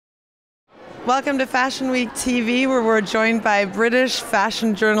Welcome to Fashion Week TV, where we're joined by British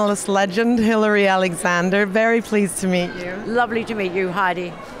fashion journalist legend Hilary Alexander. Very pleased to meet you. Lovely to meet you,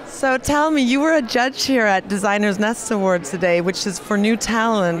 Heidi. So tell me, you were a judge here at Designers Nest Awards today, which is for new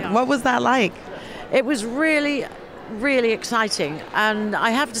talent. Yeah. What was that like? It was really, really exciting, and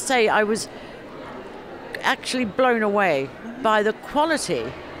I have to say I was actually blown away by the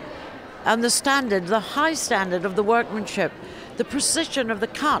quality and the standard, the high standard of the workmanship, the precision of the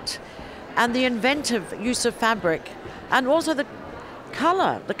cut, and the inventive use of fabric, and also the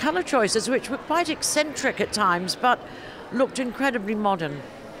color choices, which were quite eccentric at times, but looked incredibly modern.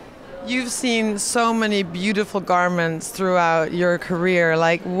 You've seen so many beautiful garments throughout your career.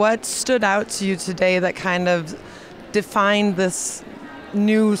 Like, what stood out to you today that kind of defined this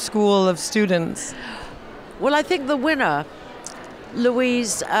new school of students? Well, I think the winner,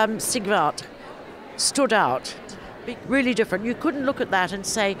 Louise Sigvart, stood out. Really different. You couldn't look at that and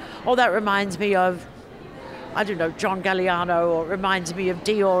say, oh, that reminds me of, I don't know, John Galliano, or reminds me of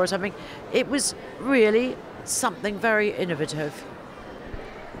Dior or something. It was really something very innovative.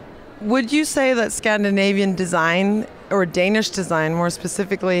 Would you say that Scandinavian design, or Danish design more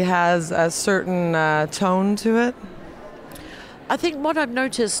specifically, has a certain tone to it? I think what I've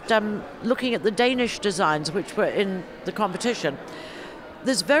noticed, looking at the Danish designs which were in the competition,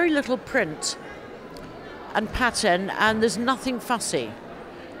 there's very little print and pattern, and there's nothing fussy.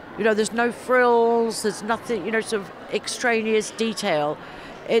 You know, there's no frills, there's nothing, you know, sort of extraneous detail.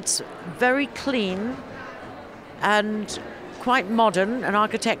 It's very clean and quite modern and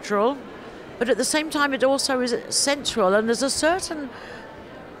architectural, but at the same time it also is sensual, and there's a certain,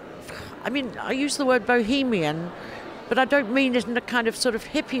 I mean, I use the word bohemian, but I don't mean it in a kind of sort of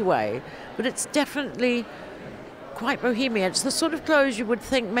hippie way, but it's definitely quite bohemian. It's the sort of clothes you would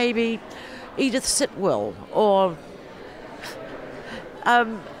think maybe Edith Sitwell or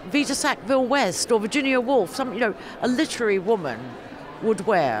Vita Sackville West or Virginia Woolf, some, you know, a literary woman would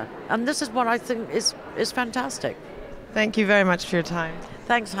wear. And this is what I think is fantastic. Thank you very much for your time.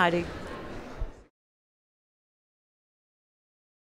 Thanks, Heidi.